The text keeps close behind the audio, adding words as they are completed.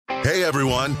Hey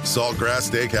everyone, Saltgrass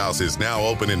Steakhouse is now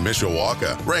open in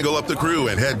Mishawaka. Wrangle up the crew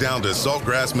and head down to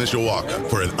Saltgrass Mishawaka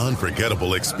for an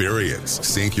unforgettable experience.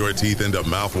 Sink your teeth into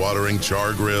mouth-watering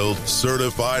char-grilled,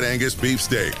 certified Angus beef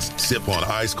steaks. Sip on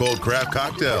ice-cold craft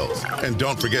cocktails. And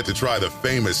don't forget to try the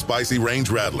famous spicy range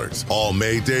rattlers, all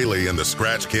made daily in the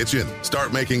Scratch Kitchen.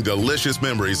 Start making delicious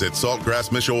memories at Saltgrass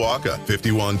Mishawaka,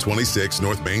 5126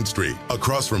 North Main Street,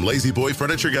 across from Lazy Boy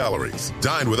Furniture Galleries.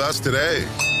 Dine with us today.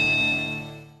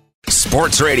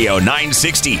 Sports Radio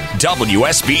 960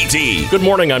 WSBT. Good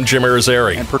morning, I'm Jim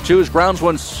Irizarry. And Purtue's grounds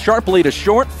one sharply to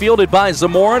short, fielded by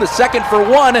Zamora to second for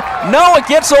one. No, it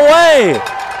gets away.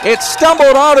 It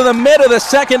stumbled out of the mid of the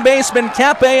second baseman,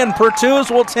 Cape, and Purtue's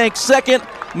will take second.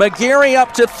 McGarry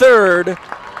up to third,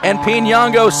 and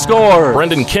Piñango scores.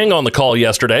 Brendan King on the call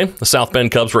yesterday. The South Bend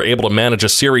Cubs were able to manage a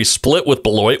series split with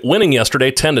Beloit, winning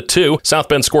yesterday 10-2. South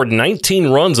Bend scored 19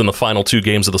 runs in the final two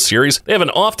games of the series. They have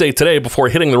an off day today before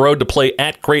hitting the road to play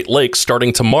at Great Lakes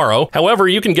starting tomorrow. However,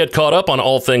 you can get caught up on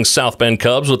all things South Bend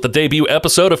Cubs with the debut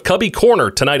episode of Cubby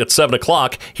Corner tonight at 7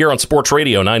 o'clock here on Sports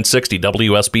Radio 960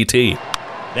 WSBT.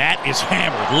 That is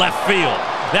hammered left field.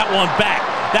 That one back.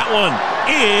 That one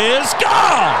is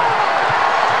gone.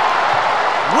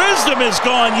 Wisdom has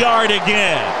gone yard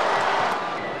again.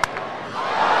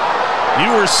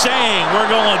 You were saying we're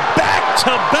going back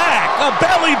to back, a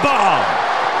belly bomb.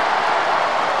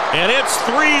 And it's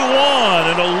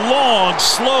 3-1 and a long,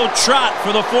 slow trot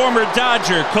for the former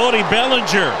Dodger, Cody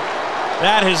Bellinger.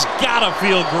 That has got to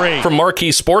feel great. From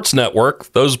Marquee Sports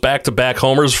Network, those back-to-back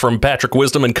homers from Patrick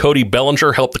Wisdom and Cody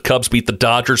Bellinger helped the Cubs beat the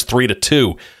Dodgers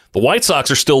 3-2. The White Sox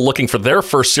are still looking for their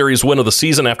first series win of the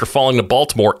season after falling to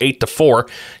Baltimore 8-4.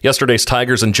 Yesterday's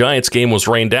Tigers and Giants game was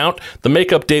rained out. The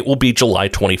makeup date will be July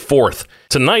 24th.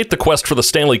 Tonight, the quest for the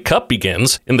Stanley Cup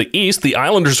begins. In the East, the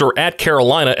Islanders are at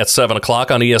Carolina at 7 o'clock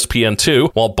on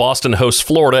ESPN2, while Boston hosts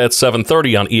Florida at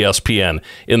 7:30 on ESPN.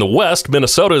 In the West,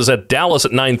 Minnesota is at Dallas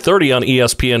at 9:30 on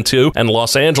ESPN2, and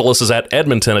Los Angeles is at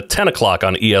Edmonton at 10 o'clock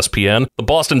on ESPN. The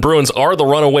Boston Bruins are the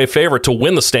runaway favorite to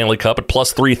win the Stanley Cup at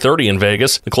plus 330 in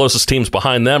Vegas. The closest teams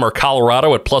behind them are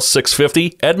Colorado at plus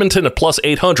 650, Edmonton at plus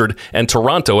 800, and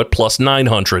Toronto at plus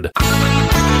 900.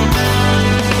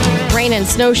 Rain and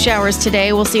snow showers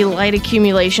today. We'll see light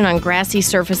accumulation on grassy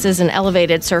surfaces and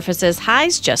elevated surfaces.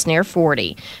 Highs just near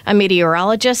 40. I'm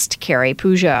meteorologist Carrie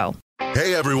Peugeot.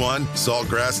 Hey everyone,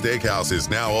 Saltgrass Steakhouse is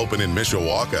now open in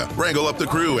Mishawaka. Wrangle up the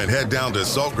crew and head down to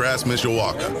Saltgrass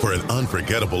Mishawaka for an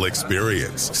unforgettable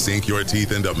experience. Sink your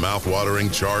teeth into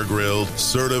mouth-watering char-grilled,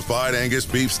 certified Angus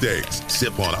beef steaks.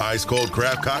 Sip on ice-cold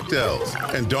craft cocktails.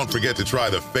 And don't forget to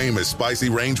try the famous spicy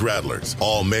range rattlers,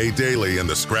 all made daily in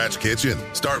the Scratch Kitchen.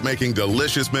 Start making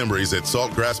delicious memories at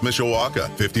Saltgrass Mishawaka,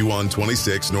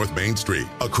 5126 North Main Street,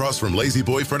 across from Lazy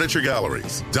Boy Furniture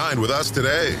Galleries. Dine with us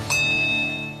today.